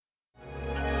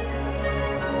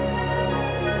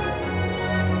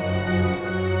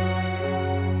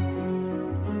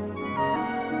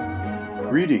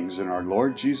Greetings in our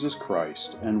Lord Jesus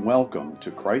Christ, and welcome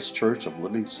to Christ Church of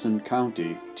Livingston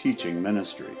County Teaching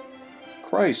Ministry.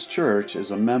 Christ Church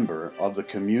is a member of the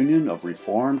Communion of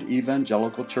Reformed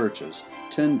Evangelical Churches,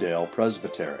 Tyndale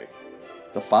Presbytery.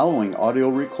 The following audio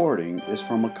recording is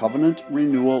from a covenant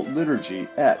renewal liturgy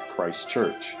at Christ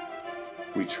Church.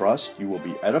 We trust you will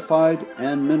be edified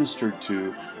and ministered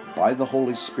to by the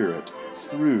Holy Spirit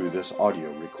through this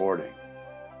audio recording.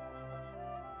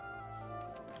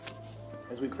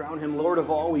 As we crown him Lord of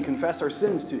all, we confess our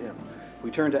sins to him. We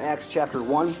turn to Acts chapter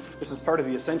 1. This is part of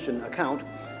the Ascension account.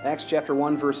 Acts chapter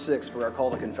 1, verse 6 for our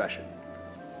call to confession.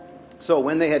 So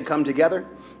when they had come together,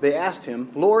 they asked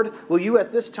him, Lord, will you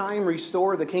at this time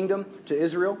restore the kingdom to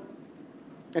Israel?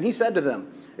 And he said to them,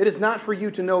 It is not for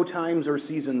you to know times or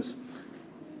seasons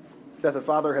that the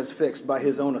Father has fixed by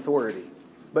his own authority,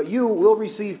 but you will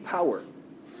receive power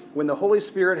when the Holy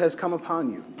Spirit has come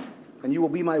upon you, and you will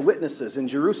be my witnesses in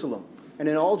Jerusalem, and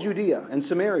in all Judea and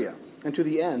Samaria, and to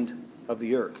the end of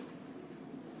the earth.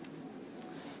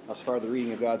 Thus far, the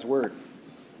reading of God's Word.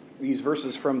 These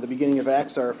verses from the beginning of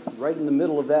Acts are right in the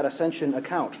middle of that ascension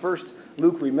account. First,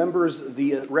 Luke remembers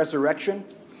the resurrection.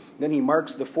 Then he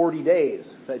marks the 40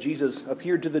 days that Jesus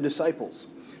appeared to the disciples.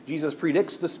 Jesus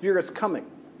predicts the Spirit's coming.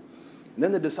 And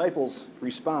then the disciples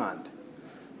respond.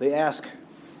 They ask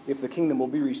if the kingdom will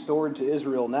be restored to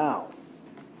Israel now.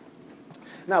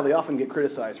 Now, they often get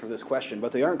criticized for this question,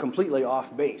 but they aren't completely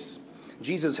off base.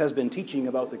 Jesus has been teaching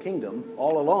about the kingdom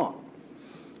all along.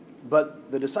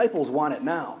 But the disciples want it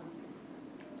now.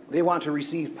 They want to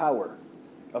receive power,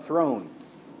 a throne.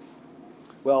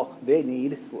 Well,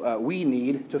 we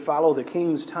need to follow the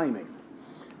king's timing.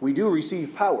 We do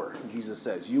receive power, Jesus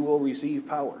says. You will receive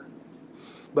power.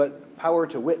 But power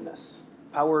to witness,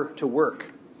 power to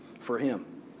work for him.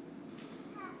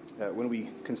 When we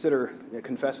consider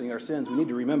confessing our sins, we need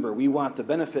to remember we want the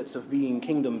benefits of being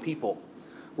kingdom people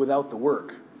without the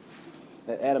work.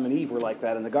 Adam and Eve were like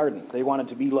that in the garden. They wanted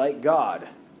to be like God,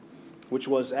 which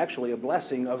was actually a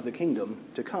blessing of the kingdom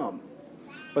to come.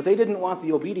 But they didn't want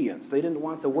the obedience. They didn't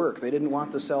want the work. They didn't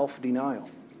want the self-denial.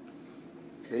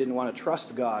 They didn't want to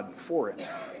trust God for it.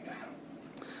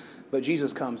 But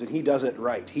Jesus comes and he does it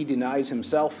right. He denies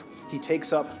himself. He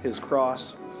takes up his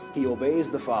cross. He obeys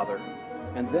the Father,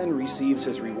 and then receives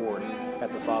his reward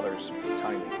at the Father's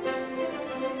timing.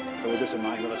 So with this in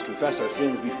mind, let us confess our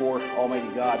sins before Almighty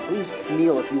God. Please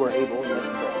kneel if you are able, and let's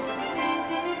pray.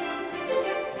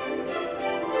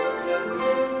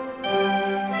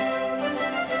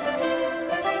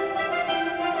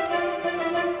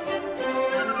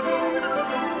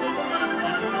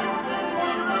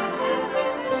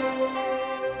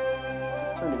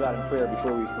 Let's turn to God in prayer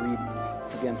before we read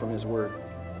again from his word.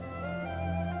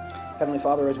 Heavenly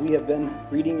Father, as we have been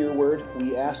reading your word,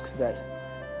 we ask that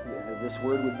this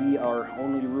word would be our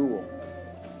only rule,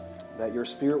 that your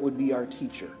Spirit would be our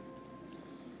teacher,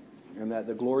 and that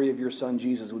the glory of your Son,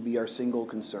 Jesus, would be our single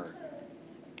concern.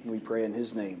 We pray in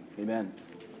his name. Amen.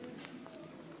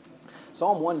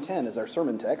 Psalm 110 is our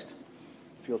sermon text.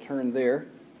 If you'll turn there,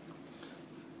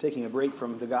 taking a break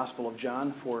from the Gospel of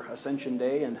John for Ascension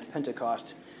Day and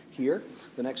Pentecost here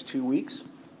the next 2 weeks.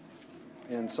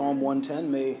 And Psalm 110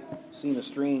 may seem a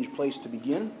strange place to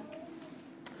begin.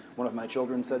 One of my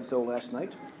children said so last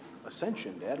night.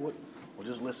 Ascension, Dad? Well,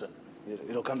 just listen.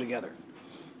 It'll come together.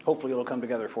 Hopefully it'll come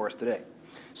together for us today.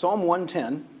 Psalm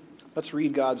 110, let's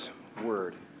read God's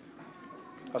word.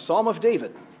 A psalm of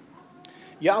David.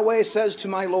 Yahweh says to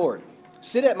my Lord,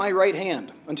 Sit at my right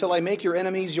hand until I make your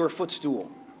enemies your footstool.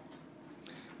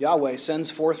 Yahweh sends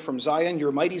forth from Zion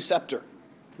your mighty scepter.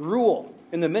 Rule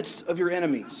in the midst of your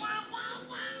enemies.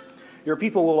 Your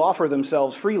people will offer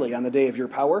themselves freely on the day of your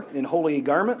power in holy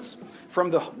garments.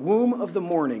 From the womb of the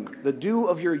morning, the dew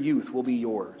of your youth will be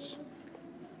yours.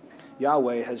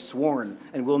 Yahweh has sworn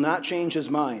and will not change his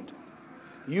mind.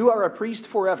 You are a priest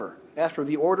forever, after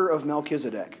the order of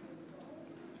Melchizedek.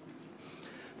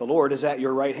 The Lord is at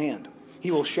your right hand. He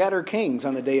will shatter kings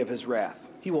on the day of his wrath.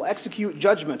 He will execute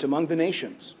judgment among the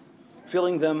nations,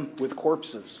 filling them with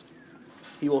corpses.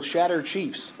 He will shatter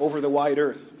chiefs over the wide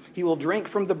earth. He will drink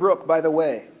from the brook by the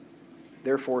way.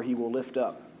 Therefore he will lift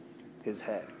up his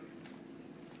head.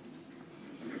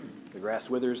 The grass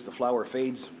withers, the flower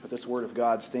fades, but this word of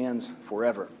God stands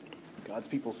forever. God's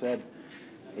people said,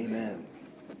 Amen.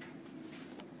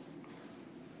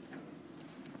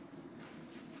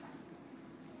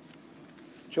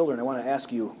 Children, I want to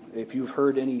ask you if you've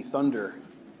heard any thunder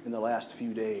in the last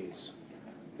few days.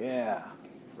 Yeah,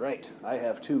 right. I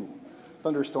have too.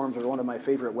 Thunderstorms are one of my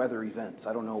favorite weather events.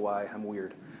 I don't know why. I'm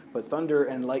weird. But thunder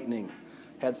and lightning.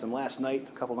 Had some last night,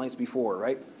 a couple nights before,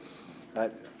 right?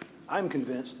 I'm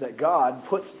convinced that God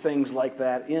puts things like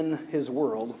that in his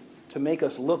world to make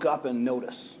us look up and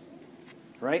notice,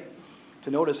 right? To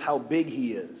notice how big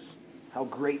he is, how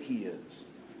great he is.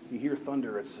 You hear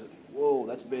thunder, it's, whoa,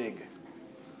 that's big.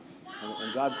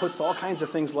 And God puts all kinds of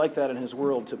things like that in his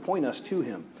world to point us to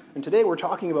him. And today we're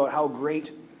talking about how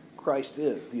great Christ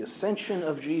is, the ascension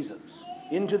of Jesus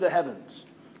into the heavens,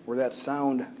 where that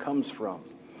sound comes from.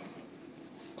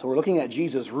 So we're looking at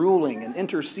Jesus ruling and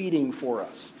interceding for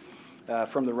us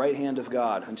from the right hand of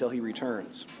God until he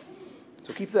returns.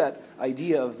 So keep that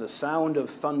idea of the sound of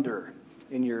thunder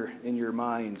in your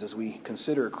minds as we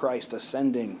consider Christ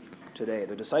ascending today.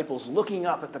 The disciples looking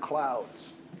up at the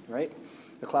clouds, right?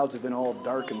 The clouds have been all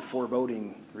dark and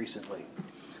foreboding recently.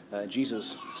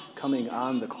 Jesus coming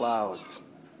on the clouds.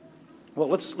 Well,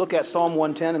 let's look at Psalm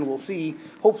 110 and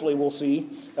hopefully we'll see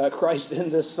Christ in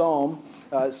this psalm.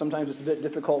 Sometimes it's a bit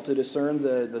difficult to discern.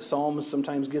 The Psalms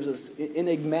sometimes gives us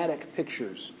enigmatic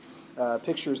pictures,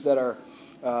 pictures that are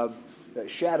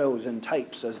shadows and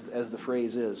types, as the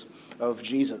phrase is, of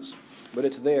Jesus. But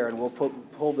it's there, and we'll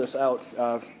pull this out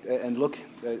and look.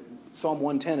 Psalm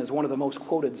 110 is one of the most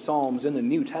quoted psalms in the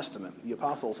New Testament. The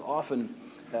apostles often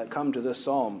come to this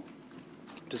psalm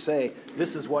to say,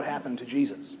 this is what happened to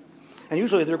Jesus. And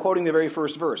usually they're quoting the very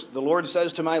first verse. The Lord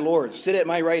says to my Lord, sit at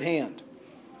my right hand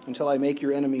until I make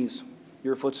your enemies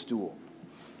your footstool.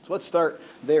 So let's start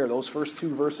there, those first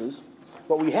two verses.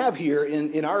 What we have here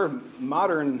in our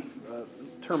modern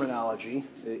terminology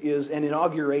is an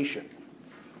inauguration.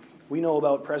 We know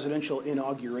about presidential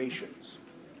inaugurations,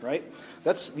 right?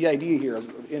 That's the idea here.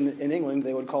 In England,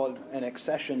 they would call it an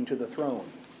accession to the throne,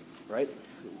 right?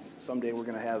 Someday we're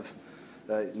going to have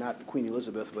not Queen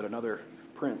Elizabeth, but another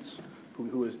prince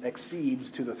who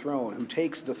accedes to the throne, who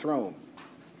takes the throne.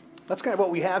 That's kind of what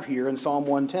we have here in Psalm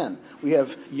 110. We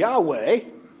have Yahweh,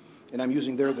 and I'm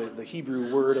using there the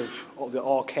Hebrew word of the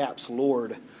all caps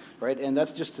Lord, right? And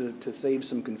that's just to save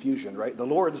some confusion, right? The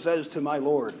Lord says to my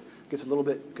Lord. Gets a little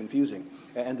bit confusing.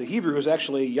 And the Hebrew is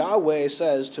actually Yahweh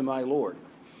says to my Lord.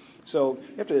 So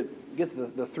you have to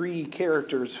get the three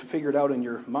characters figured out in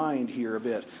your mind here a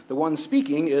bit. The one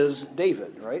speaking is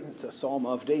David, right? It's a psalm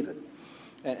of David.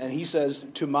 And he says,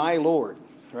 to my Lord,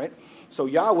 right? So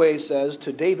Yahweh says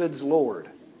to David's Lord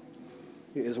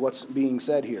is what's being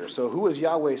said here. So who is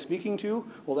Yahweh speaking to?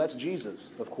 Well, that's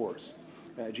Jesus, of course.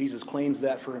 Jesus claims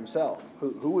that for himself.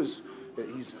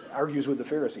 He argues with the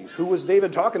Pharisees. Who was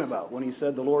David talking about when he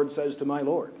said, the Lord says to my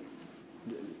Lord?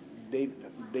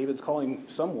 David's calling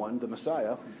someone, the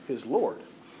Messiah, his Lord.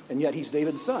 And yet he's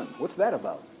David's son. What's that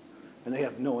about? And they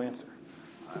have no answer.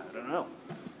 I don't know.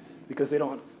 Because they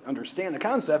don't understand the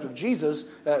concept of Jesus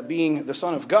being the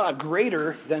Son of God,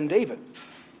 greater than David.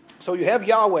 So you have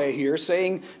Yahweh here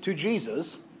saying to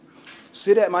Jesus,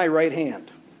 sit at my right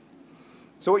hand.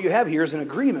 So what you have here is an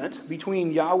agreement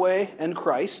between Yahweh and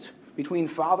Christ, between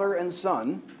Father and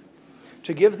Son,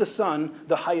 to give the Son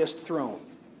the highest throne.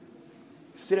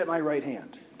 Sit at my right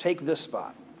hand. Take this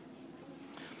spot.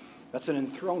 That's an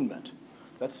enthronement.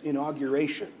 That's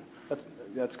inauguration.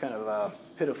 That's kind of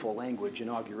pitiful language,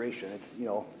 inauguration. It's,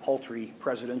 paltry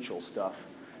presidential stuff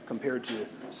compared to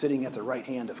sitting at the right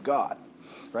hand of God,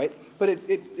 right? But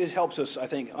it helps us, I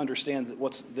think, understand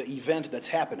what's the event that's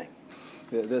happening,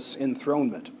 this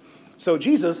enthronement. So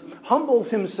Jesus humbles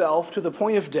himself to the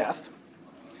point of death,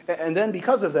 and then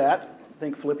because of that, I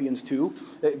think Philippians 2,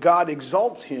 that God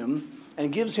exalts him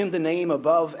and gives him the name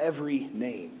above every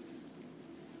name.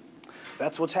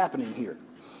 That's what's happening here.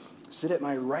 Sit at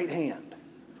my right hand.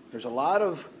 There's a lot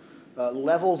of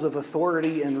levels of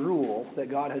authority and rule that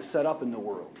God has set up in the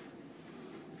world.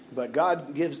 But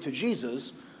God gives to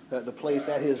Jesus the place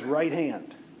at his right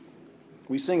hand.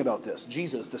 We sing about this.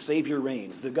 Jesus, the Savior,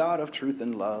 reigns, the God of truth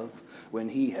and love. When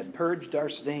he had purged our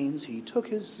stains, he took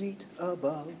his seat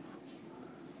above.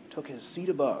 Took his seat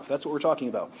above. That's what we're talking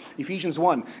about. Ephesians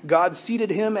 1, God seated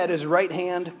him at his right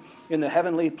hand in the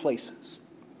heavenly places.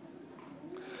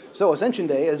 So Ascension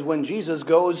Day is when Jesus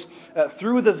goes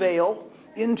through the veil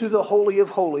into the Holy of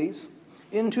Holies,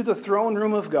 into the throne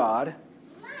room of God,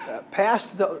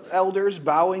 past the elders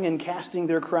bowing and casting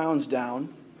their crowns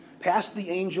down, past the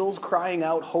angels crying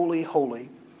out, holy, holy,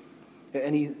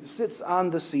 and he sits on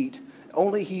the seat.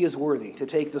 Only he is worthy to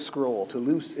take the scroll, to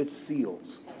loose its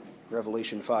seals,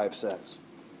 Revelation 5 says.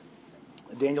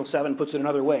 Daniel 7 puts it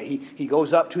another way. He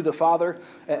goes up to the Father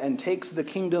and takes the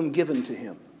kingdom given to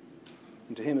him.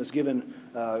 And to him is given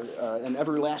an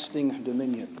everlasting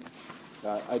dominion.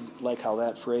 I like how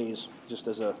that phrase, just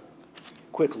as a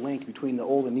quick link between the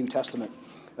Old and New Testament,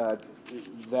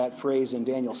 that phrase in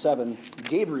Daniel 7,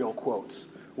 Gabriel quotes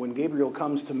when Gabriel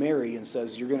comes to Mary and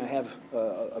says, you're going to have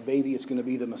a baby, it's going to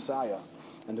be the Messiah.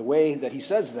 And the way that he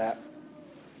says that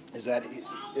is that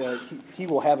he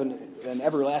will have an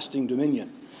everlasting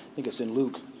dominion. I think it's in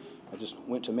Luke. I just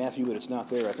went to Matthew, but it's not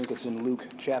there. I think it's in Luke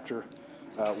chapter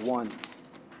 1.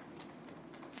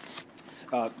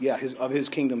 Of his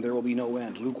kingdom there will be no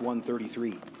end. Luke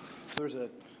 1:33. So there's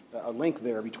a link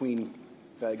there between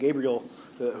Gabriel,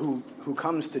 who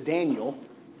comes to Daniel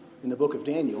in the book of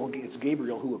Daniel. It's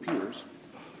Gabriel who appears.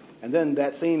 And then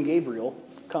that same Gabriel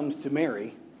comes to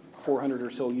Mary 400 or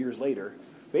so years later,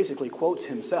 basically quotes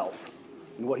himself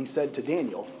and what he said to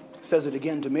Daniel, says it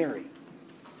again to Mary.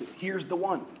 Here's the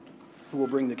one who will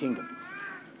bring the kingdom.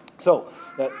 So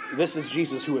this is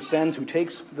Jesus who ascends, who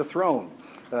takes the throne.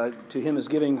 To him is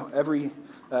giving every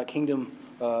kingdom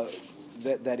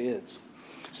that is.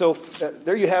 So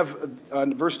there you have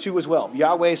verse 2 as well.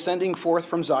 Yahweh sending forth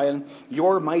from Zion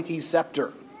your mighty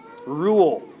scepter.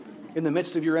 Rule in the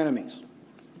midst of your enemies.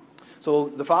 So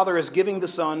the Father is giving the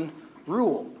Son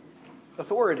rule,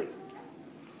 authority.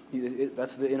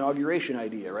 That's the inauguration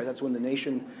idea, right? That's when the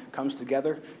nation comes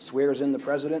together, swears in the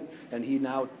president, and he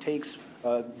now takes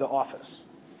the office.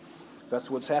 That's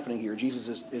what's happening here.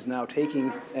 Jesus is now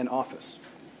taking an office.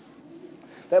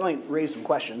 That might raise some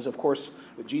questions. Of course,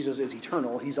 Jesus is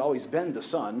eternal. He's always been the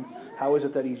Son. How is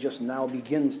it that he just now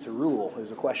begins to rule?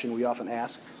 Is a question we often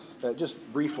ask. Just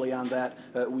briefly on that,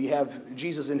 we have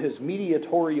Jesus in his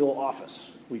mediatorial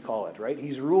office, we call it, right?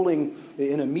 He's ruling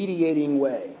in a mediating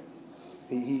way.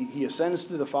 He ascends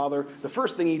to the Father. The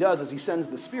first thing he does is he sends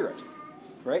the Spirit,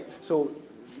 right? So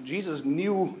Jesus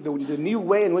knew the new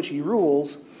way in which he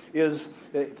rules is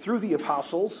through the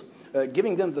apostles,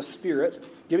 giving them the Spirit,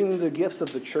 giving them the gifts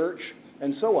of the church,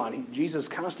 and so on. Jesus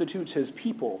constitutes his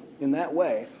people in that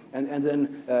way, and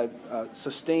then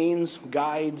sustains,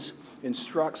 guides,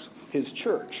 instructs his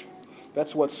church.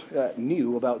 That's what's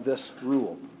new about this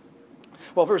rule.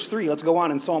 Well, verse 3, let's go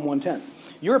on in Psalm 110.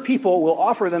 Your people will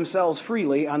offer themselves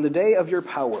freely on the day of your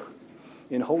power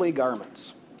in holy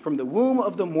garments. From the womb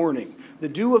of the morning, the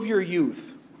dew of your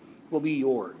youth will be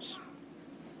yours.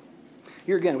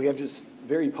 Here again, we have just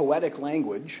very poetic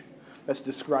language that's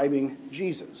describing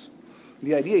Jesus.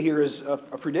 The idea here is a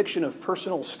prediction of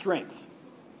personal strength,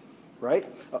 right?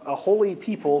 A holy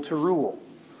people to rule.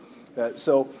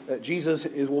 So Jesus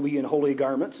will be in holy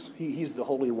garments. He's the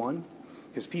Holy One.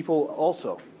 His people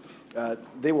also,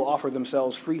 they will offer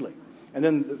themselves freely. And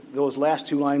then those last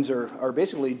two lines are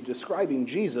basically describing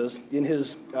Jesus in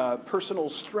his personal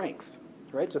strength,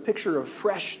 right? It's a picture of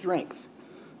fresh strength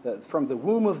from the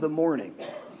womb of the morning,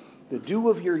 the dew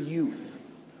of your youth.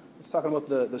 It's talking about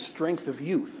the strength of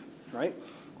youth, right?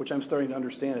 Which I'm starting to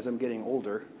understand as I'm getting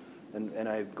older and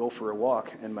I go for a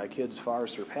walk and my kids far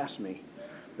surpass me.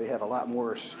 They have a lot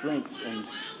more strength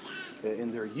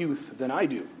in their youth than I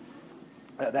do.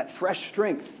 That fresh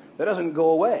strength, that doesn't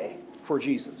go away for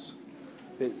Jesus.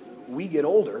 We get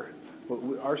older,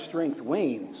 our strength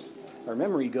wanes, our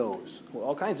memory goes. Well,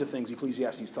 all kinds of things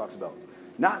Ecclesiastes talks about.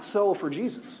 Not so for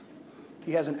Jesus.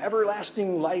 He has an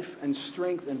everlasting life and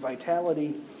strength and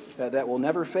vitality that will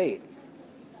never fade.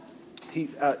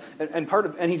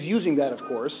 And he's using that, of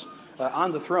course,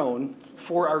 on the throne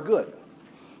for our good.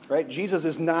 Right? Jesus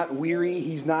is not weary.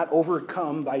 He's not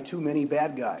overcome by too many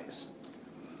bad guys.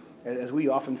 As we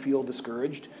often feel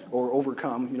discouraged or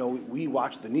overcome, we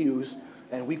watch the news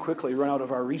and we quickly run out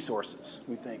of our resources.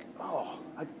 We think,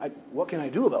 what can I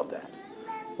do about that?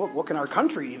 What can our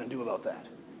country even do about that?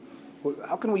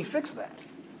 How can we fix that?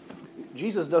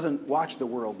 Jesus doesn't watch the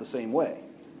world the same way,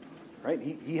 right?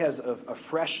 He has a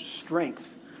fresh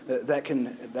strength that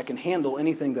can handle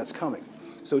anything that's coming.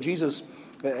 So Jesus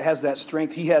has that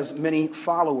strength. He has many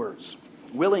followers,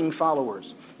 willing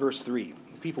followers. Verse 3,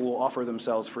 people will offer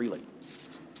themselves freely.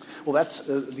 Well, that's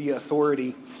the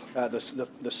authority,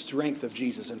 the strength of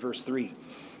Jesus in verse 3.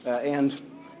 And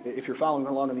if you're following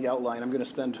along in the outline, I'm going to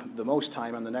spend the most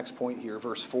time on the next point here,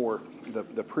 verse 4,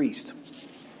 the priest.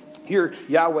 Here,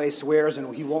 Yahweh swears,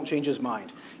 and he won't change his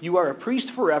mind. You are a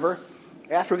priest forever,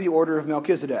 after the order of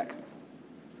Melchizedek.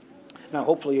 Now,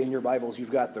 hopefully in your Bibles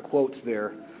you've got the quotes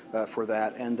there for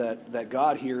that, and that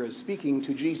God here is speaking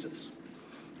to Jesus.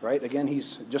 Right? Again,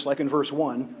 he's just like in verse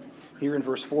 1, here in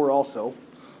verse 4 also,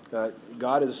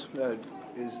 God is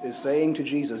saying to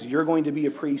Jesus, you're going to be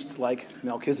a priest like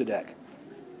Melchizedek.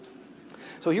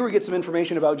 So here we get some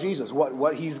information about Jesus,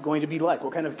 what he's going to be like,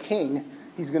 what kind of king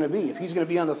he's going to be. If he's going to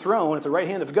be on the throne at the right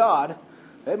hand of God,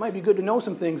 it might be good to know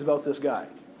some things about this guy.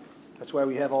 That's why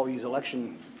we have all these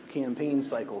election campaign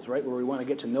cycles, right, where we want to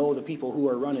get to know the people who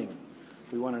are running.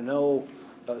 We want to know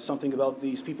something about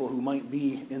these people who might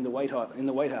be in the White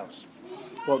House.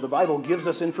 Well, the Bible gives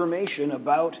us information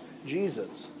about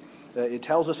Jesus. It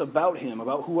tells us about him,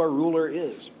 about who our ruler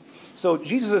is. So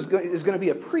Jesus is going to be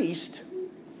a priest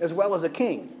as well as a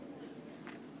king.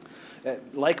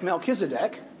 Like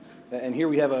Melchizedek, and here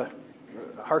we have a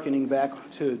hearkening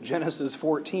back to Genesis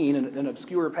 14, an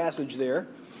obscure passage there,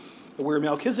 where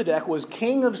Melchizedek was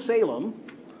king of Salem,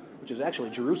 which is actually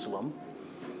Jerusalem,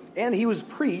 and he was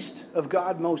priest of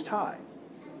God Most High.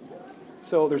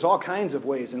 So there's all kinds of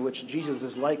ways in which Jesus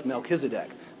is like Melchizedek.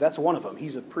 That's one of them.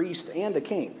 He's a priest and a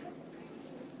king.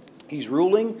 He's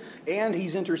ruling and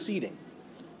he's interceding.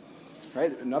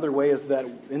 Right? Another way is that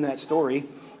in that story,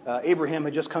 Abraham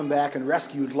had just come back and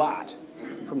rescued Lot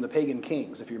from the pagan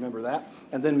kings, if you remember that.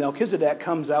 And then Melchizedek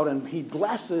comes out and he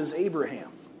blesses Abraham.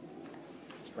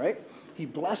 Right? He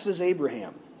blesses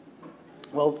Abraham.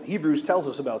 Well, Hebrews tells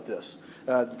us about this,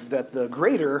 that the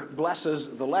greater blesses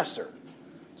the lesser.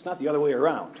 It's not the other way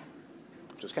around,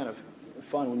 which is kind of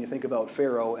fun when you think about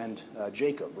Pharaoh and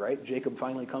Jacob, right? Jacob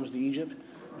finally comes to Egypt.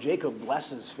 Jacob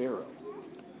blesses Pharaoh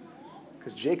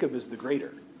because Jacob is the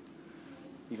greater.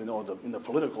 Even though in the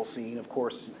political scene, of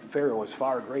course, Pharaoh is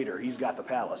far greater. He's got the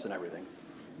palace and everything.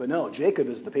 But no, Jacob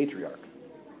is the patriarch.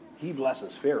 He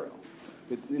blesses Pharaoh.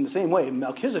 In the same way,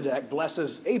 Melchizedek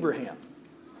blesses Abraham.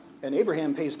 And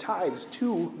Abraham pays tithes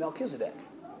to Melchizedek.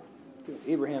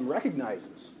 Abraham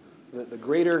recognizes the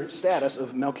greater status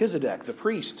of Melchizedek, the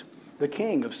priest, the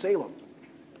king of Salem.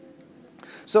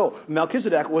 So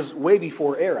Melchizedek was way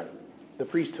before Aaron, the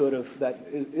priesthood of that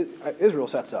Israel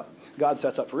sets up. God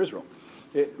sets up for Israel.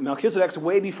 Melchizedek's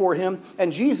way before him,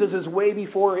 and Jesus is way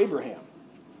before Abraham.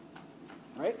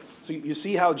 Right? So you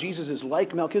see how Jesus is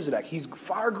like Melchizedek. He's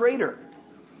far greater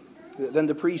than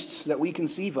the priests that we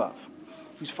conceive of.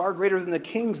 He's far greater than the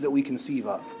kings that we conceive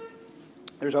of.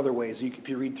 There's other ways. If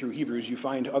you read through Hebrews, you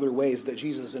find other ways that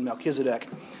Jesus and Melchizedek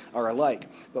are alike.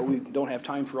 But we don't have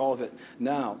time for all of it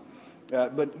now.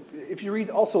 But if you read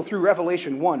also through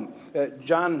Revelation 1,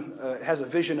 John has a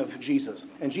vision of Jesus.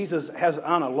 And Jesus has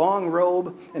on a long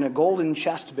robe and a golden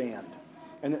chest band.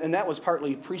 And that was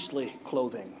partly priestly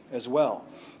clothing as well.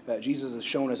 Jesus is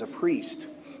shown as a priest,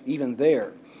 even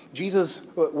there. Jesus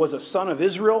was a son of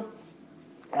Israel,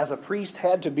 as a priest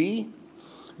had to be.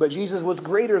 But Jesus was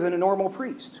greater than a normal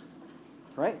priest,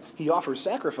 right? He offers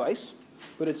sacrifice,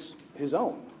 but it's his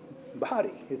own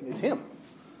body. It's him.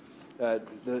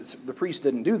 The priest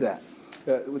didn't do that.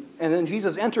 And then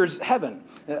Jesus enters heaven,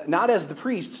 not as the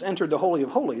priests entered the Holy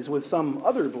of Holies with some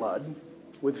other blood,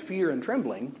 with fear and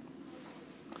trembling.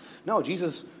 No,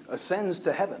 Jesus ascends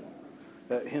to heaven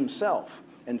himself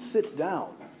and sits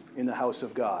down in the house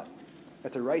of God,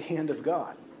 at the right hand of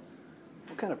God.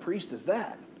 What kind of priest is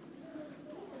that?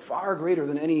 Far greater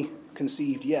than any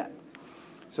conceived yet.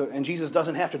 And Jesus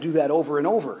doesn't have to do that over and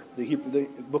over, the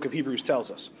book of Hebrews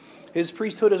tells us. His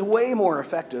priesthood is way more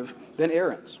effective than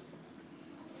Aaron's.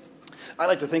 I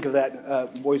like to think of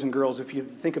that, boys and girls, if you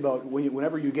think about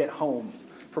whenever you get home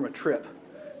from a trip,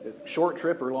 short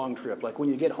trip or long trip, like when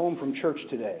you get home from church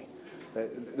today,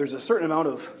 there's a certain amount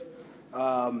of,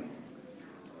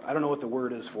 I don't know what the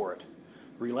word is for it,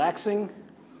 relaxing.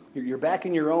 You're back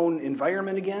in your own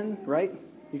environment again, right?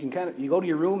 You can you go to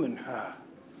your room and,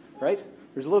 right?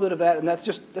 There's a little bit of that, and that's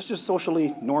just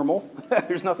socially normal.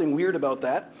 There's nothing weird about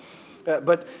that.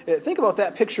 But think about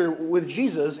that picture with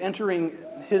Jesus entering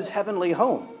his heavenly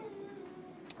home,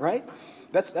 right?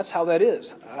 That's how that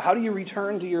is. How do you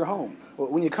return to your home? Well,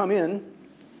 when you come in,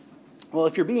 well,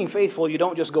 if you're being faithful, you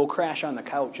don't just go crash on the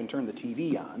couch and turn the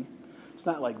TV on. It's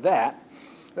not like that.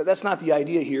 That's not the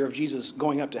idea here of Jesus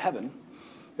going up to heaven.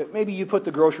 Maybe you put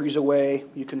the groceries away,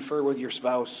 you confer with your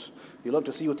spouse, you look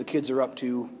to see what the kids are up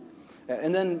to,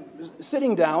 and then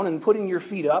sitting down and putting your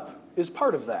feet up is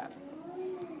part of that,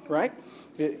 right?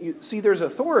 You see, there's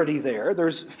authority there,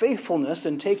 there's faithfulness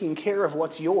in taking care of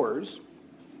what's yours,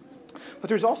 but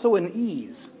there's also an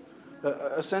ease,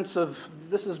 a sense of,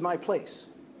 this is my place,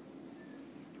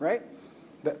 right?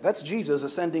 That's Jesus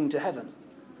ascending to heaven.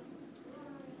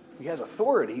 He has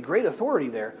authority, great authority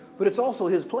there, but it's also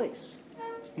his place.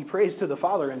 He prays to the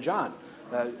Father in John.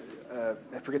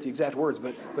 I forget the exact words,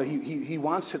 but he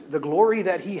wants the glory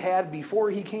that he had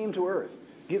before he came to earth.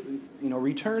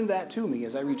 Return that to me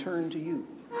as I return to you.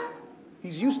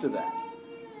 He's used to that.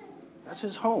 That's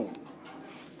his home.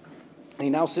 And he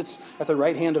now sits at the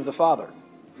right hand of the Father.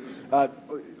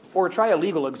 Or try a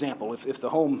legal example, if the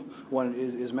home one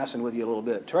is messing with you a little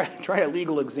bit. Try a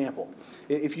legal example.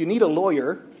 If you need a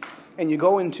lawyer and you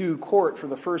go into court for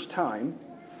the first time,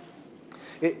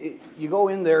 you go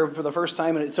in there for the first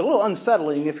time, and it's a little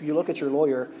unsettling if you look at your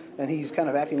lawyer and he's kind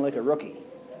of acting like a rookie,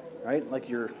 right? Like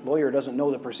your lawyer doesn't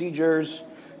know the procedures,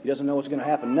 he doesn't know what's going to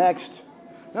happen next.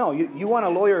 No, you want a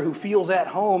lawyer who feels at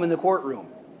home in the courtroom,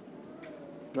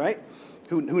 right?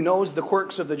 Who knows the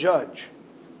quirks of the judge.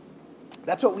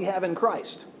 That's what we have in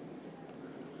Christ,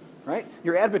 right?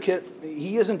 Your advocate,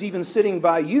 he isn't even sitting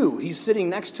by you. He's sitting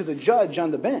next to the judge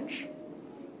on the bench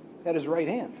at his right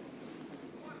hand.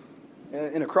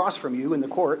 And across from you in the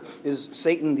court is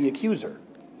Satan the accuser.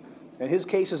 And his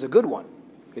case is a good one.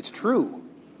 It's true.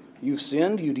 You've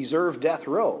sinned, you deserve death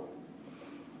row.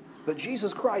 But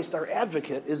Jesus Christ, our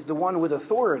advocate, is the one with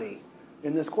authority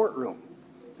in this courtroom.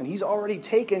 And he's already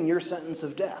taken your sentence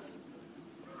of death.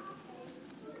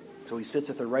 So he sits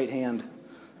at the right hand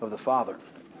of the Father.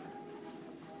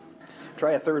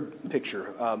 Try a third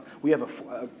picture. We have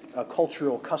a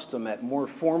cultural custom at more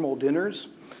formal dinners,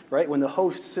 right? When the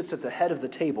host sits at the head of the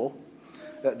table,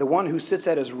 the one who sits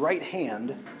at his right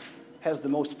hand has the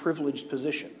most privileged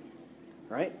position,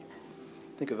 right?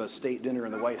 Think of a state dinner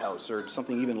in the White House or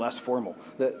something even less formal.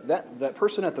 That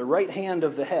person at the right hand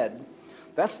of the head,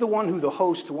 that's the one who the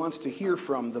host wants to hear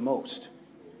from the most,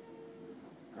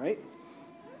 right?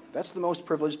 That's the most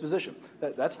privileged position.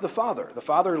 That's the Father. The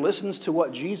Father listens to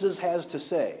what Jesus has to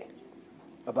say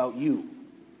about you.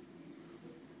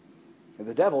 And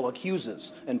the devil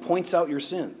accuses and points out your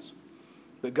sins.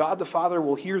 But God the Father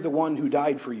will hear the one who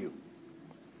died for you.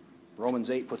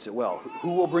 Romans 8 puts it well.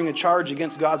 Who will bring a charge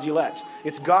against God's elect?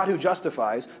 It's God who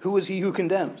justifies. Who is he who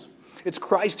condemns? It's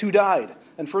Christ who died,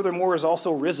 and furthermore is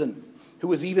also risen,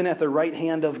 who is even at the right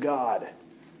hand of God,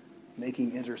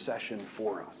 making intercession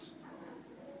for us.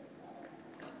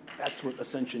 That's what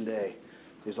Ascension Day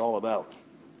is all about.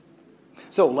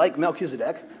 So, like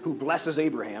Melchizedek, who blesses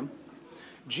Abraham,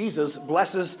 Jesus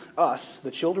blesses us,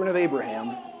 the children of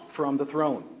Abraham, from the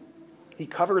throne. He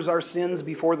covers our sins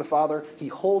before the Father. He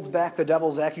holds back the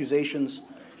devil's accusations.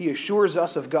 He assures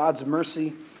us of God's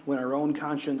mercy when our own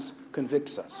conscience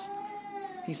convicts us.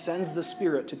 He sends the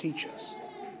Spirit to teach us.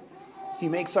 He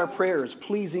makes our prayers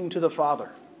pleasing to the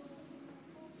Father.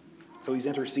 So he's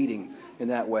interceding in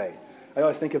that way. I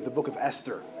always think of the book of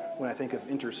Esther when I think of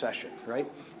intercession, right?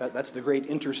 That's the great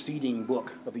interceding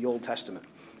book of the Old Testament.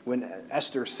 When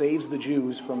Esther saves the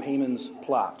Jews from Haman's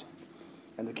plot.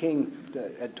 And the king,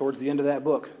 towards the end of that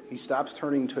book, he stops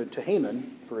turning to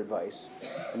Haman for advice,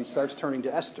 and he starts turning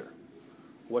to Esther.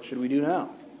 What should we do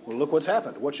now? Well, look what's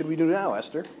happened. What should we do now,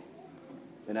 Esther?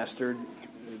 And Esther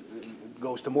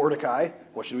goes to Mordecai.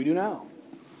 What should we do now?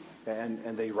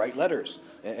 And they write letters,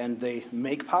 and they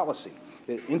make policy.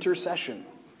 Intercession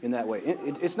in that way.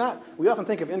 It's not, we often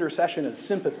think of intercession as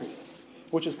sympathy,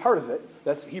 which is part of it.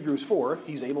 That's Hebrews 4.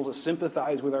 He's able to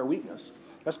sympathize with our weakness.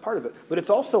 That's part of it. But it's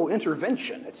also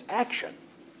intervention. It's action.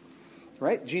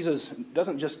 Right? Jesus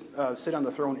doesn't just sit on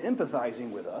the throne empathizing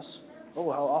with us.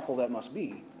 Oh, how awful that must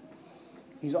be.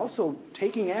 He's also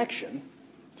taking action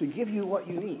to give you what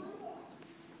you need.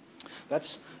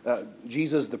 That's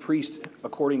Jesus the priest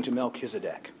according to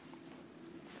Melchizedek.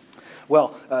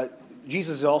 Well,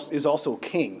 Jesus is also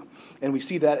king, and we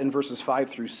see that in verses 5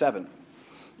 through 7.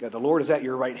 The Lord is at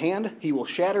your right hand. He will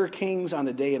shatter kings on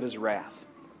the day of his wrath.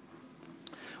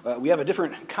 We have a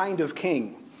different kind of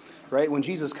king, right? When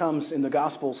Jesus comes in the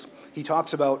Gospels, he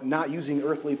talks about not using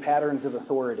earthly patterns of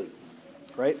authority,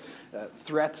 right?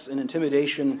 Threats and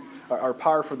intimidation are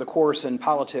par for the course in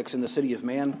politics in the city of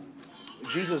man.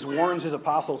 Jesus warns his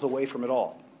apostles away from it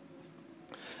all.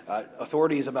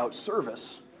 Authority is about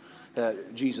service,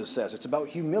 Jesus says. It's about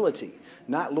humility,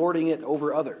 not lording it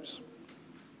over others.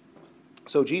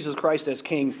 So Jesus Christ as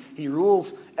king, he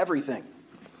rules everything.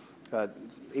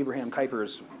 Abraham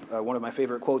Kuyper's, one of my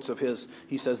favorite quotes of his,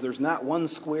 he says, "There's not one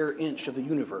square inch of the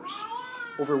universe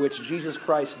over which Jesus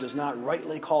Christ does not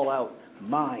rightly call out,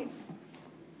 mine."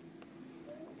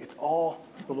 It's all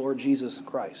the Lord Jesus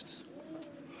Christ's.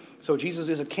 So Jesus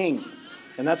is a king,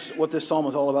 and that's what this psalm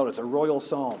is all about. It's a royal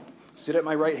psalm. Sit at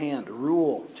my right hand,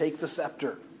 rule, take the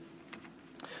scepter.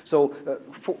 So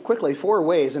quickly, 4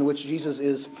 ways in which Jesus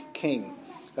is king.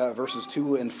 Verses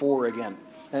 2 and 4 again.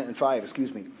 And 5,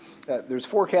 excuse me. There's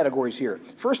 4 categories here.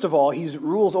 First of all, he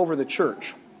rules over the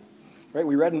church. Right?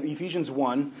 We read in Ephesians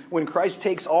 1, when Christ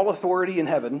takes all authority in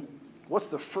heaven, what's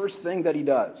the first thing that he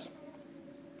does?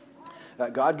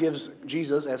 God gives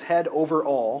Jesus as head over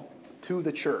all to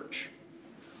the church.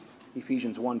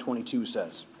 Ephesians 1:22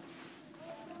 says.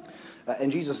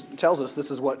 And Jesus tells us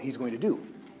this is what he's going to do.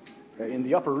 In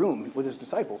the upper room with his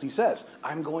disciples, he says,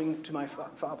 I'm going to my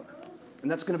Father,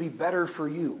 and that's going to be better for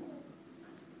you.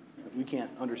 We can't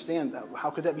understand that.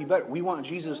 How could that be better? We want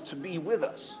Jesus to be with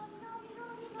us.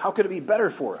 How could it be better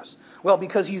for us? Well,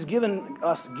 because he's given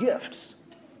us gifts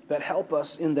that help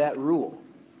us in that rule.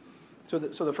 So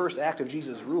the first act of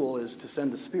Jesus' rule is to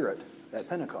send the Spirit at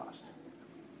Pentecost.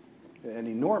 an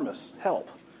enormous help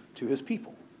to his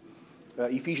people.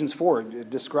 Ephesians 4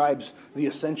 describes the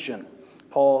ascension.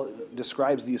 Paul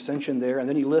describes the ascension there, and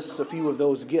then he lists a few of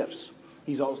those gifts.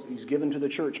 He's given to the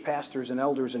church pastors and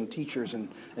elders and teachers and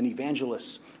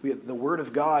evangelists. We have the word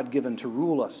of God given to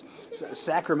rule us,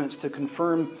 sacraments to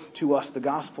confirm to us the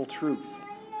gospel truth.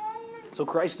 So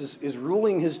Christ is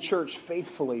ruling his church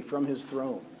faithfully from his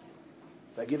throne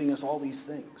by giving us all these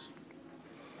things.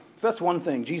 So that's one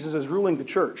thing. Jesus is ruling the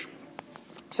church.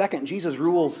 Second, Jesus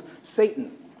rules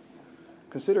Satan.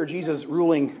 Consider Jesus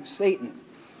ruling Satan.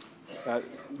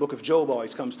 Book of Job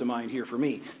always comes to mind here for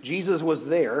me. Jesus was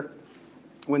there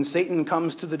when Satan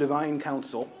comes to the divine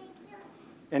council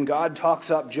and God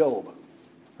talks up Job.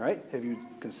 Right? Have you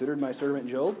considered my servant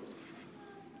Job?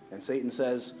 And Satan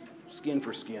says, skin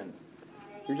for skin.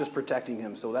 You're just protecting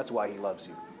him, so that's why he loves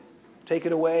you. Take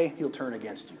it away, he'll turn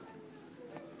against you.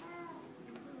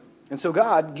 And so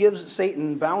God gives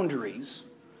Satan boundaries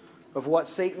of what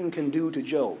Satan can do to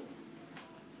Job.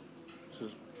 He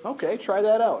says, okay, try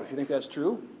that out if you think that's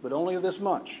true, but only this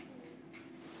much.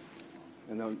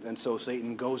 And so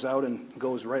Satan goes out and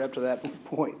goes right up to that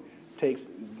point,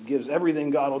 gives everything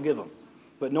God will give him,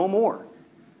 but no more,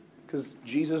 because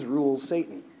Jesus rules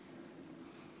Satan.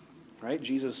 Right?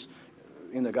 Jesus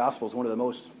in the Gospel is one of the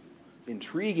most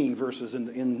intriguing verses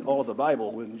in all of the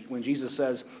Bible when Jesus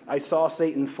says, I saw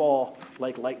Satan fall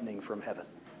like lightning from heaven.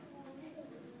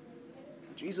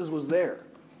 Jesus was there.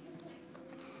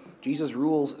 Jesus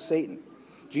rules Satan.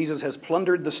 Jesus has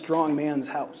plundered the strong man's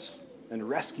house and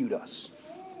rescued us.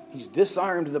 He's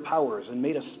disarmed the powers and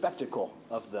made a spectacle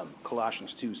of them,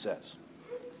 Colossians 2 says.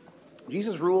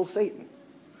 Jesus rules Satan.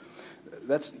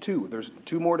 That's two. There's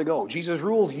two more to go. Jesus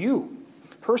rules you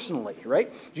personally,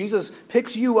 right? Jesus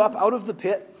picks you up out of the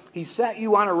pit. He set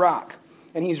you on a rock,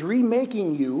 and he's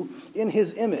remaking you in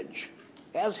his image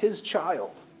as his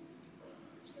child.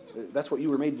 That's what you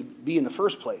were made to be in the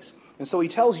first place. And so he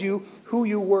tells you who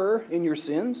you were in your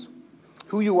sins,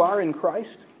 who you are in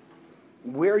Christ,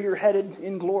 where you're headed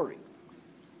in glory.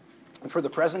 And for the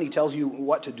present, he tells you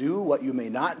what to do, what you may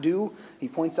not do. He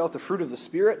points out the fruit of the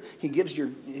Spirit. He gives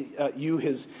you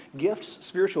his gifts,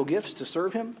 spiritual gifts, to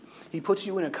serve him. He puts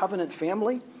you in a covenant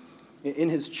family, in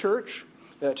his church,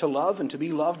 to love and to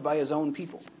be loved by his own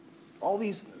people. All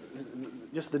these,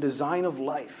 just the design of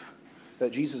life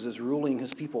that Jesus is ruling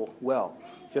his people well.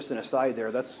 Just an aside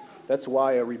there, that's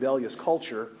why a rebellious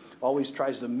culture always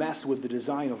tries to mess with the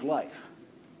design of life,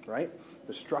 right?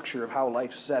 The structure of how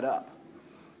life's set up.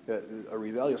 A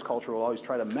rebellious culture will always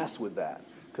try to mess with that,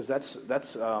 because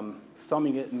that's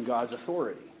thumbing it in God's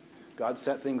authority. God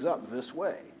set things up this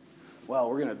way. Well,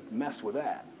 we're going to mess with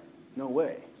that. No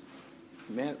way.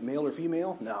 Male or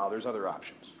female? No, there's other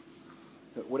options.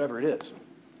 Whatever it is.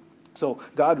 So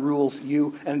God rules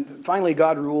you, and finally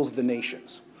God rules the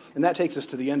nations. And that takes us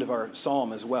to the end of our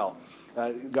psalm as well.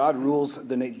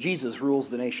 Jesus rules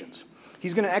the nations.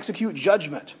 He's going to execute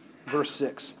judgment, verse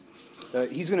 6.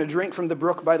 He's going to drink from the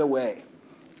brook by the way.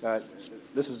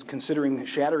 This is considering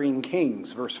shattering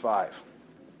kings, verse 5.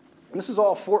 And this is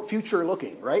all future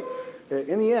looking, right?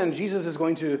 In the end, Jesus is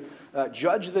going to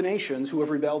judge the nations who have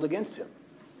rebelled against him.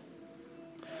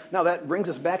 Now that brings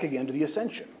us back again to the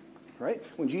ascension, right?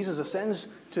 When Jesus ascends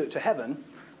to heaven,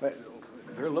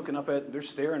 they're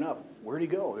staring up. Where'd he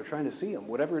go? They're trying to see him,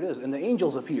 whatever it is. And the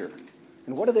angels appear.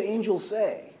 And what do the angels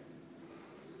say?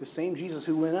 The same Jesus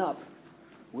who went up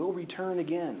will return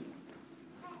again,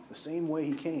 the same way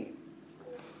he came.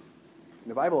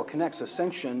 The Bible connects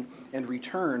ascension and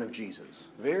return of Jesus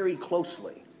very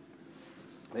closely.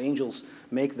 The angels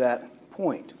make that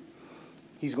point.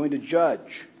 He's going to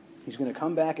judge. He's going to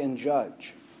come back and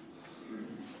judge.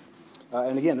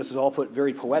 And again, this is all put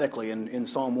very poetically in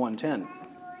Psalm 110.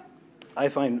 I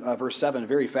find verse 7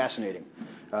 very fascinating.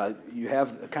 You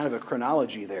have kind of a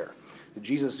chronology there.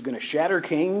 Jesus is going to shatter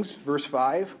kings, verse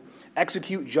 5,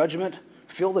 execute judgment,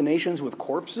 fill the nations with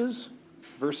corpses,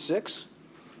 verse 6,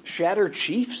 shatter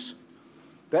chiefs.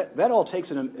 That all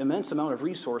takes an immense amount of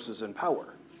resources and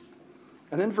power.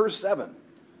 And then verse 7,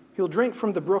 he'll drink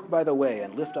from the brook by the way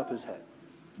and lift up his head.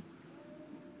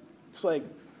 It's like,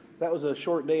 that was a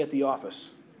short day at the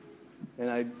office, and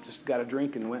I just got a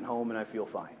drink and went home and I feel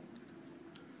fine.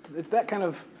 It's that kind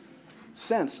of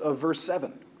sense of verse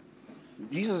 7.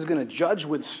 Jesus is going to judge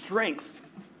with strength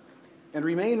and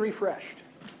remain refreshed,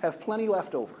 have plenty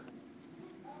left over.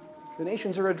 The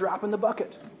nations are a drop in the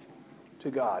bucket to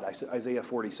God, Isaiah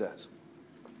 40 says.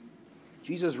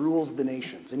 Jesus rules the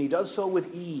nations, and he does so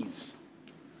with ease.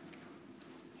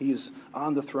 He is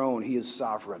on the throne. He is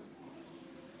sovereign.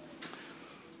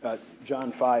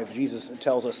 John 5, Jesus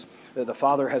tells us that the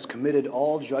Father has committed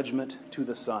all judgment to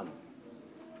the Son.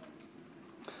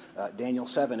 Daniel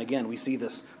 7, again, we see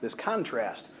this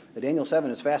contrast. Daniel 7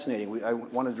 is fascinating. I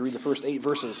wanted to read the first 8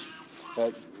 verses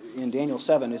in Daniel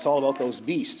 7. It's all about those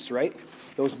beasts, right?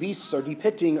 Those beasts are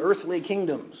depicting earthly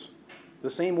kingdoms, the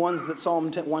same ones that Psalm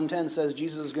 110 says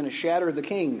Jesus is going to shatter the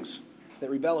kings that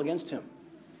rebel against him,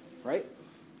 right?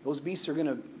 Those beasts are going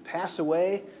to pass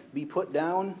away, be put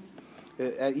down.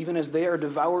 Even as they are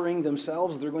devouring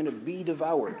themselves, they're going to be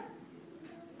devoured.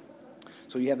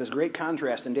 So you have this great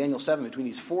contrast in Daniel 7 between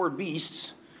these 4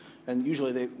 beasts, and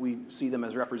usually we see them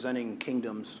as representing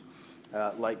kingdoms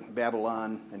like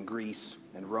Babylon and Greece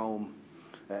and Rome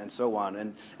and so on.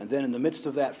 And then in the midst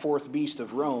of that 4th beast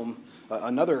of Rome,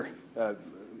 another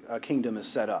kingdom is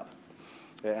set up,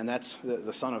 and that's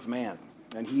the Son of Man.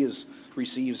 And he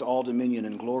receives all dominion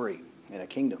and glory in a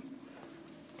kingdom.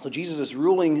 So Jesus is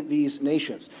ruling these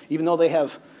nations, even though they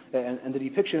have, and the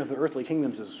depiction of the earthly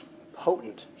kingdoms is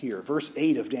potent here. Verse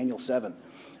 8 of Daniel 7,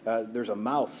 there's a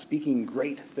mouth speaking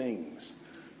great things.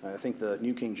 I think the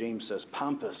New King James says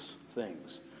pompous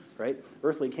things, right?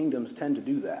 Earthly kingdoms tend to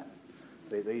do that.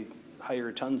 They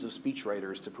hire tons of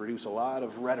speechwriters to produce a lot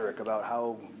of rhetoric about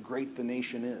how great the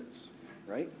nation is,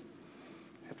 right?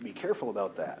 You have to be careful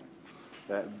about that.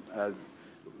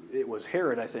 It was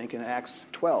Herod, I think, in Acts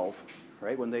 12,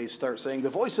 right, when they start saying, the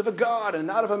voice of a God and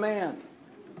not of a man.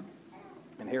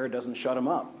 And Herod doesn't shut him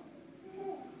up.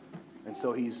 And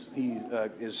so he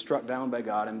is struck down by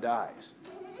God and dies.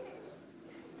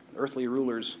 Earthly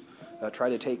rulers try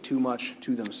to take too much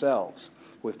to themselves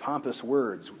with pompous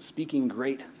words, speaking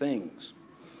great things.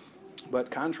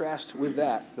 But contrast with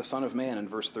that the Son of Man in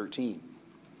verse 13.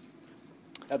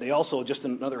 They also, just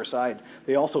another aside,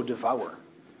 they also devour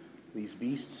these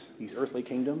beasts, these earthly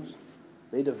kingdoms.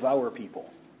 They devour people.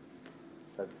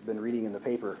 I've been reading in the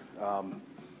paper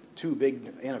 2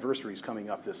 big anniversaries coming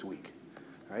up this week.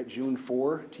 All right, June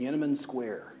 4, Tiananmen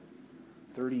Square,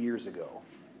 30 years ago.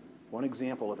 One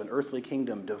example of an earthly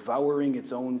kingdom devouring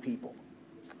its own people.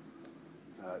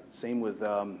 Same with,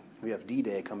 we have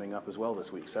D-Day coming up as well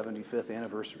this week, 75th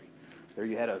anniversary. There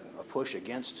you had a push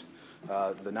against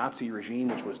the Nazi regime,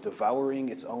 which was devouring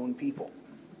its own people.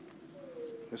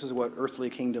 This is what earthly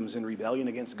kingdoms in rebellion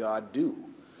against God do.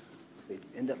 They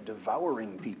end up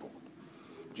devouring people.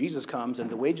 Jesus comes, and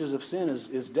the wages of sin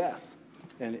is death,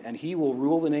 and he will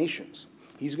rule the nations.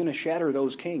 He's going to shatter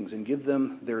those kings and give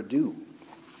them their due.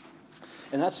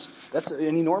 And that's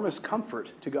an enormous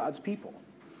comfort to God's people.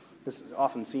 This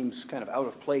often seems kind of out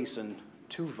of place and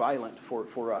too violent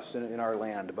for us in our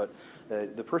land, but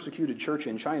the persecuted church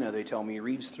in China, they tell me,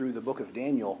 reads through the book of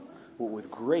Daniel with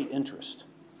great interest,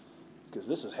 because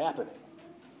this is happening.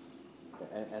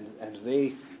 And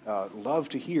they love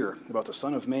to hear about the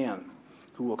Son of Man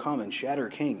who will come and shatter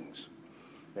kings.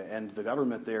 And the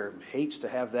government there hates to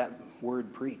have that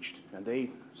word preached, and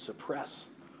they suppress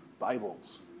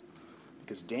Bibles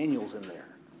because Daniel's in there,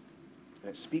 and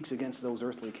it speaks against those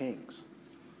earthly kings.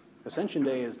 Ascension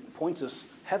Day points us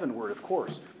heavenward, of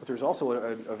course, but there's also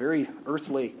a very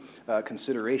earthly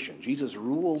consideration. Jesus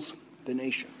rules the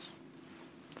nations.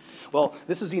 Well,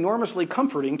 this is enormously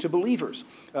comforting to believers.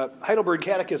 Heidelberg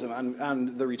Catechism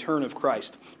on the return of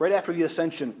Christ. Right after the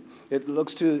ascension, it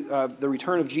looks to the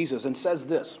return of Jesus and says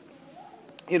this: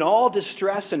 "In all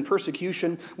distress and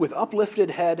persecution, with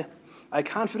uplifted head, I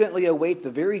confidently await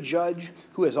the very judge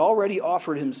who has already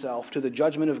offered himself to the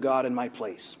judgment of God in my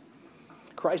place.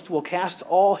 Christ will cast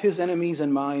all his enemies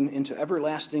and mine into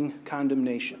everlasting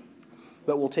condemnation,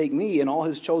 but will take me and all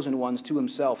his chosen ones to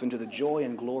himself into the joy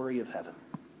and glory of heaven."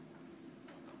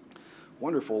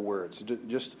 Wonderful words.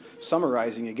 Just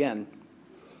summarizing again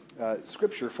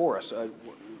Scripture for us.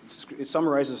 It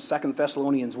summarizes 2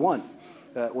 Thessalonians 1,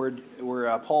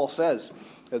 where Paul says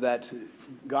that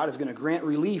God is going to grant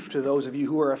relief to those of you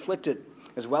who are afflicted,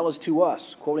 as well as to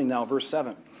us. Quoting now verse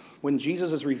 7. "When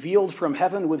Jesus is revealed from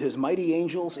heaven with his mighty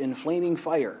angels in flaming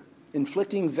fire,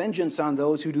 inflicting vengeance on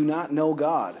those who do not know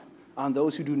God, on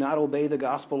those who do not obey the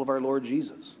gospel of our Lord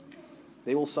Jesus.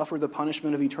 They will suffer the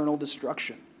punishment of eternal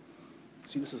destruction."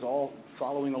 See, this is all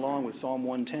following along with Psalm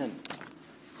 110.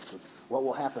 What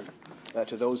will happen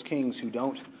to those kings who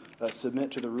don't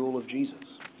submit to the rule of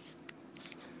Jesus?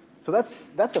 So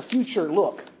that's a future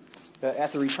look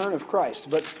at the return of Christ.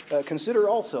 But consider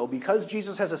also, because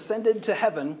Jesus has ascended to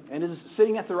heaven and is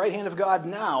sitting at the right hand of God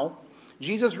now,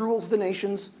 Jesus rules the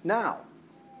nations now.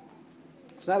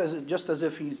 It's not just as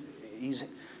if he's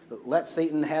let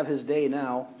Satan have his day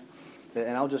now,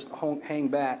 and I'll just hang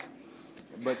back.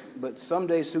 But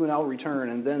someday soon I'll return,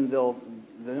 and then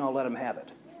I'll let him have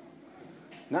it.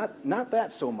 Not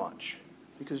that so much,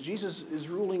 because Jesus is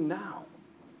ruling now.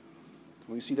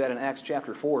 We see that in Acts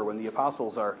chapter 4 when the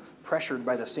apostles are pressured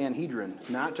by the Sanhedrin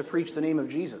not to preach the name of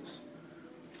Jesus.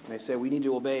 And they say, we need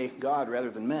to obey God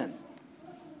rather than men.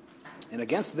 And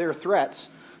against their threats,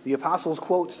 the apostles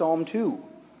quote Psalm 2.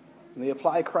 And they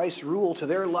apply Christ's rule to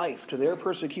their life, to their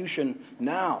persecution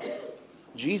now.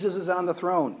 Jesus is on the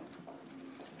throne.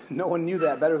 No one knew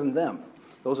that better than them.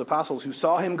 Those apostles who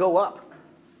saw him go up,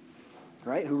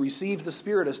 right? Who received the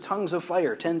Spirit as tongues of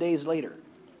fire 10 days later.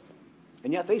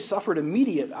 And yet they suffered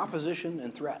immediate opposition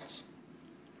and threats.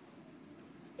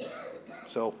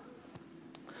 So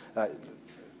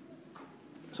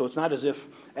it's not as if,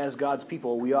 as God's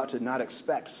people, we ought to not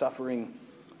expect suffering,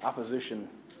 opposition,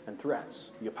 and threats.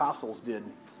 The apostles did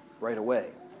right away.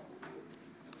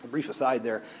 A brief aside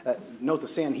there, note the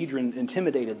Sanhedrin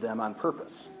intimidated them on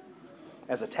purpose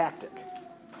as a tactic,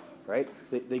 right?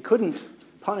 They couldn't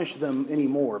punish them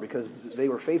anymore because they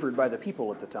were favored by the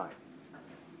people at the time.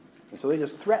 And so they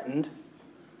just threatened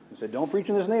and said, don't preach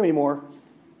in this name anymore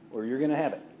or you're going to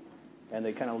have it. And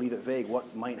they kind of leave it vague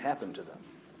what might happen to them.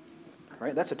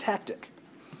 Right? That's a tactic.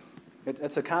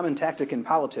 That's a common tactic in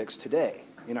politics today,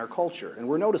 in our culture, and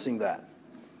we're noticing that.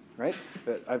 Right?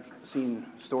 I've seen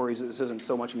stories, this isn't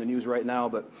so much in the news right now,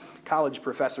 but college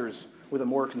professors with a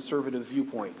more conservative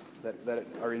viewpoint that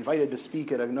are invited to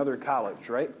speak at another college,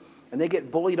 right? And they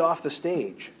get bullied off the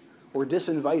stage or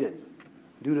disinvited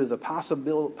due to the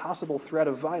possible threat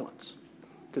of violence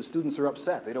because students are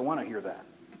upset. They don't want to hear that.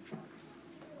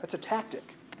 That's a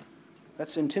tactic.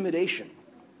 That's intimidation.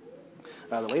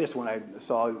 The latest one I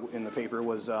saw in the paper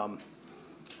was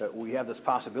that we have this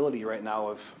possibility right now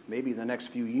of maybe in the next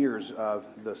few years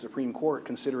the Supreme Court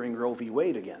considering Roe v.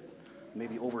 Wade again,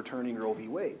 maybe overturning Roe v.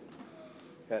 Wade.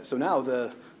 So now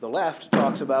the left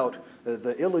talks about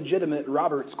the illegitimate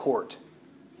Roberts Court,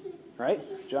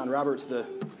 right? John Roberts, the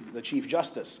Chief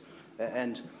Justice.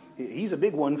 And he's a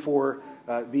big one for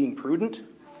being prudent,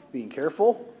 being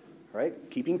careful, right?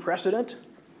 Keeping precedent,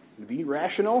 be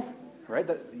rational, right?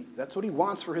 That's what he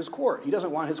wants for his court. He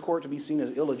doesn't want his court to be seen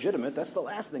as illegitimate. That's the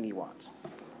last thing he wants.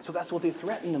 So that's what they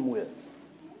threaten him with.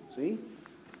 See?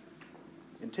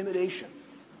 Intimidation,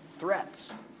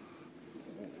 threats.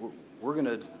 We're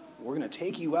gonna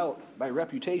take you out by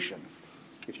reputation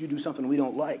if you do something we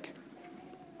don't like.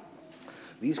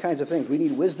 These kinds of things. We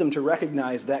need wisdom to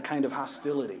recognize that kind of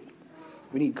hostility.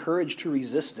 We need courage to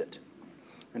resist it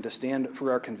and to stand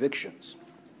for our convictions.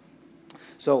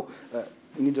 So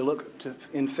we need to look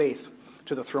in faith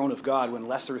to the throne of God when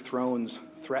lesser thrones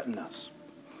threaten us.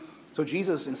 So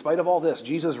Jesus, in spite of all this,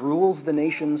 Jesus rules the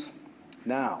nations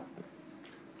now.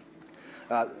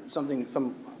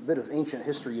 Some bit of ancient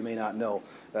history you may not know.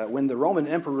 When the Roman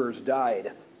emperors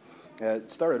died,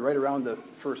 it started right around the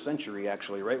first century,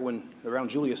 actually, right when around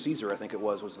Julius Caesar, I think it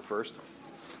was the first.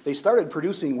 They started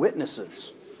producing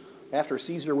witnesses. After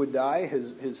Caesar would die,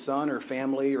 his son or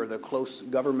family or the close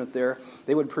government there,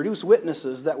 they would produce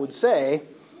witnesses that would say,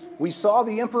 we saw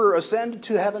the emperor ascend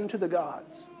to heaven to the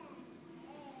gods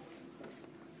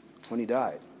when he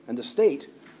died. And the state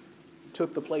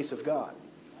took the place of God.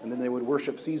 And then they would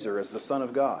worship Caesar as the Son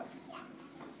of God.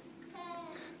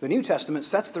 The New Testament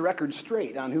sets the record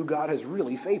straight on who God has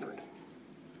really favored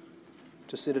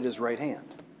to sit at his right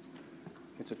hand.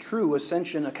 It's a true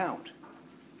ascension account.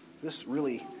 This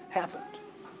really happened.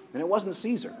 And it wasn't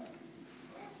Caesar.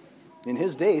 In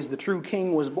his days, the true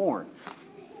king was born.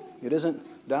 It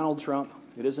isn't Donald Trump.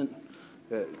 It isn't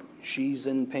Xi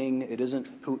Jinping. It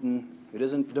isn't Putin. It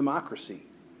isn't democracy.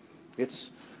 It's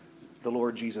the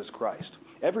Lord Jesus Christ.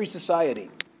 Every society,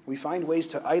 we find ways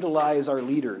to idolize our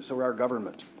leaders or our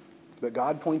government, but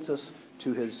God points us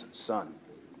to his Son.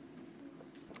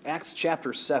 Acts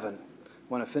chapter 7, I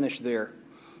want to finish there.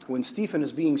 When Stephen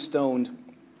is being stoned,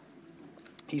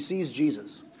 he sees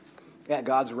Jesus at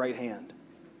God's right hand.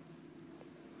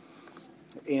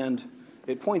 And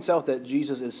it points out that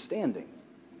Jesus is standing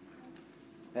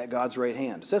at God's right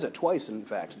hand. It says it twice, in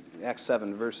fact, Acts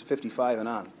 7, verse 55 and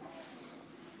on.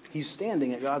 He's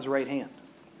standing at God's right hand.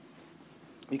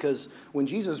 Because when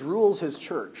Jesus rules his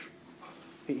church,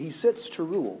 he sits to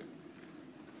rule.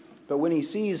 But when he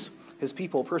sees his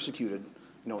people persecuted,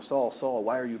 Saul, Saul,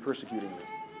 why are you persecuting me?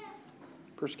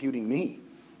 Persecuting me.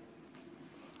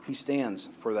 He stands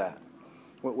for that.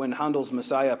 When Handel's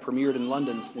Messiah premiered in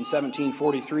London in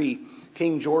 1743,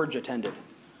 King George attended.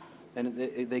 And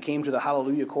they came to the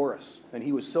Hallelujah chorus. And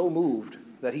he was so moved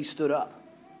that he stood up.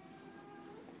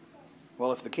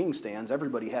 Well, if the king stands,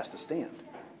 everybody has to stand.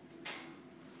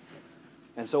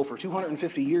 And so for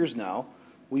 250 years now,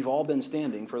 we've all been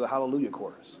standing for the Hallelujah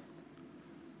chorus.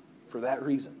 For that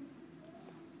reason.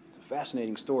 It's a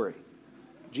fascinating story.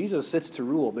 Jesus sits to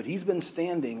rule, but he's been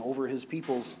standing over his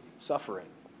people's suffering,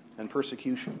 and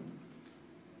persecution,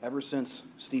 ever since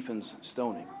Stephen's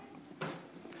stoning.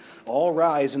 All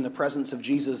rise in the presence of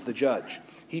Jesus the judge.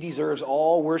 He deserves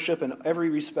all worship in every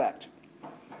respect.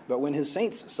 But when his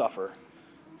saints suffer,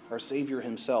 our Savior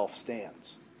himself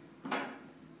stands.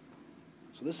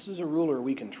 So this is a ruler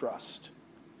we can trust,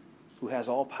 who has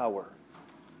all power.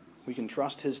 We can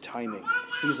trust his timing.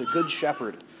 He's a good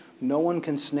shepherd. No one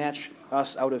can snatch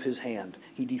us out of his hand.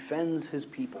 He defends his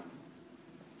people.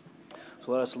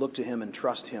 So let us look to him and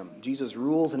trust him. Jesus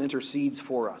rules and intercedes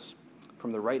for us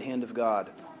from the right hand of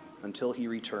God until he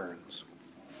returns.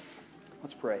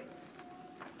 Let's pray.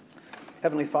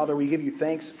 Heavenly Father, we give you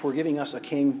thanks for giving us a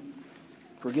king,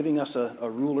 for giving us a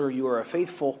ruler. You are a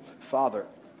faithful Father,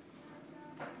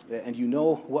 and you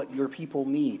know what your people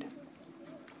need.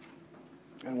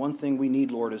 And one thing we need,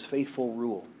 Lord, is faithful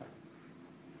rule.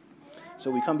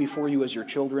 So we come before you as your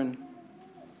children,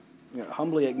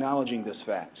 humbly acknowledging this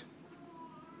fact,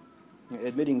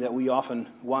 admitting that we often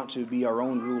want to be our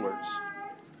own rulers.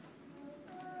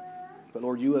 But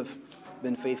Lord, you have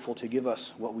been faithful to give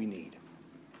us what we need.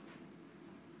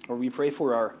 Lord, we pray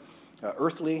for our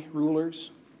earthly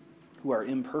rulers who are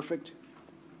imperfect,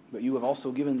 but you have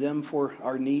also given them for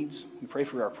our needs. We pray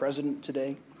for our president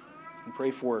today. We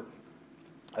pray for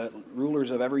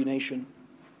rulers of every nation,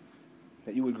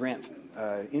 that you would grant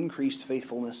increased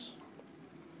faithfulness,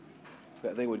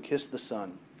 that they would kiss the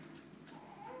Son,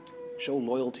 show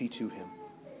loyalty to him.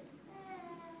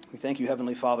 We thank you,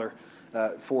 Heavenly Father,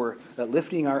 for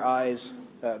lifting our eyes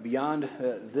beyond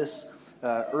this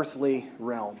earthly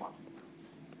realm,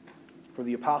 for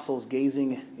the apostles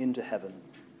gazing into heaven.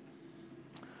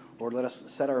 Lord, let us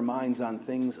set our minds on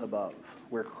things above,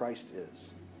 where Christ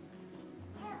is.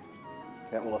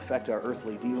 That will affect our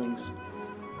earthly dealings,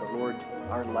 but Lord,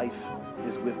 our life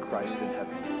is with Christ in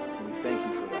heaven, and we thank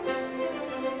you for that.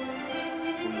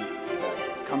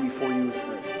 We come before you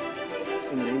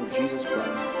in the name of Jesus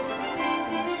Christ,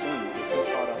 and we sing as he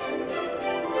taught us.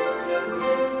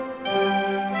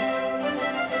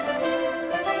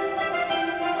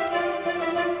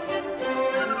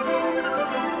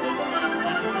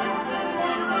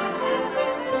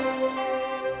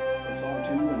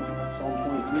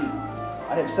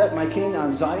 I have set my king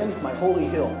on Zion, my holy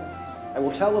hill. I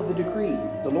will tell of the decree.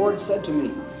 The Lord said to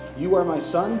me, you are my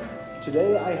son.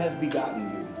 Today I have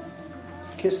begotten you.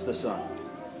 Kiss the Son.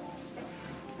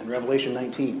 And Revelation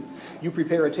 19. You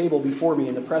prepare a table before me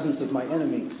in the presence of my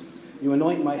enemies. You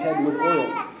anoint my head with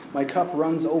oil. My cup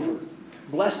runs over.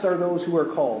 Blessed are those who are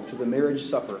called to the marriage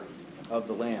supper of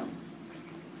the Lamb.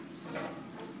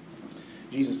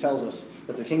 Jesus tells us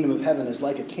that the kingdom of heaven is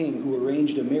like a king who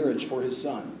arranged a marriage for his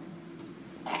son.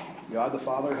 God the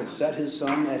Father has set his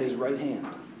Son at his right hand.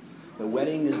 The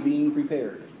wedding is being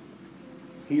prepared.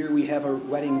 Here we have a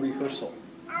wedding rehearsal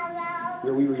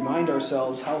where we remind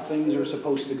ourselves how things are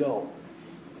supposed to go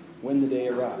when the day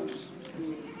arrives.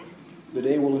 The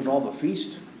day will involve a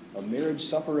feast, a marriage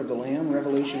supper of the Lamb,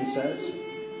 Revelation says.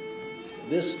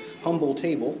 This humble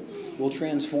table will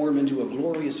transform into a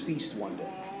glorious feast one day.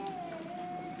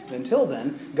 Until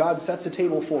then, God sets a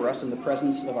table for us in the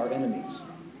presence of our enemies.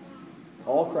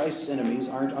 All Christ's enemies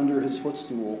aren't under his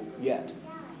footstool yet,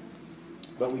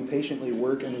 but we patiently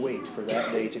work and wait for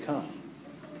that day to come.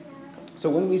 So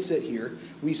when we sit here,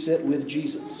 we sit with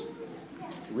Jesus,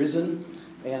 risen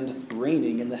and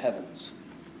reigning in the heavens.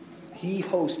 He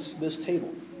hosts this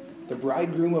table, the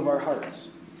bridegroom of our hearts,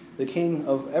 the king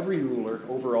of every ruler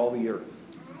over all the earth.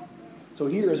 So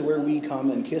here is where we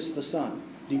come and kiss the Son,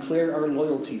 declare our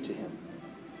loyalty to him,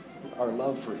 our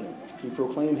love for him. We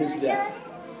proclaim his death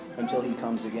until he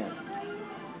comes again.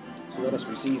 So let us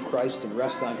receive Christ and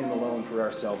rest on him alone for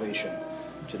our salvation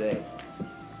today.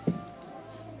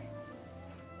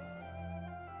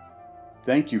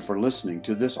 Thank you for listening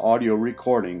to this audio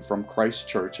recording from Christ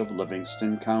Church of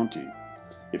Livingston County.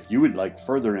 If you would like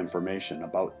further information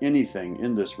about anything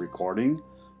in this recording,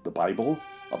 the Bible,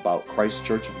 about Christ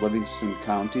Church of Livingston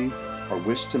County, or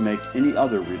wish to make any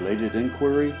other related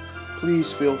inquiry,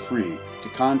 please feel free to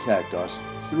contact us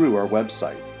through our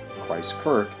website,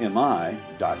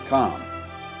 ChristKirkMI.com.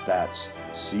 That's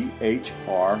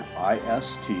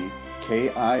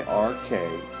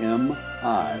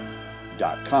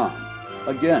ChristKirkMI.com.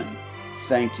 Again,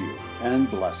 thank you and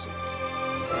blessings.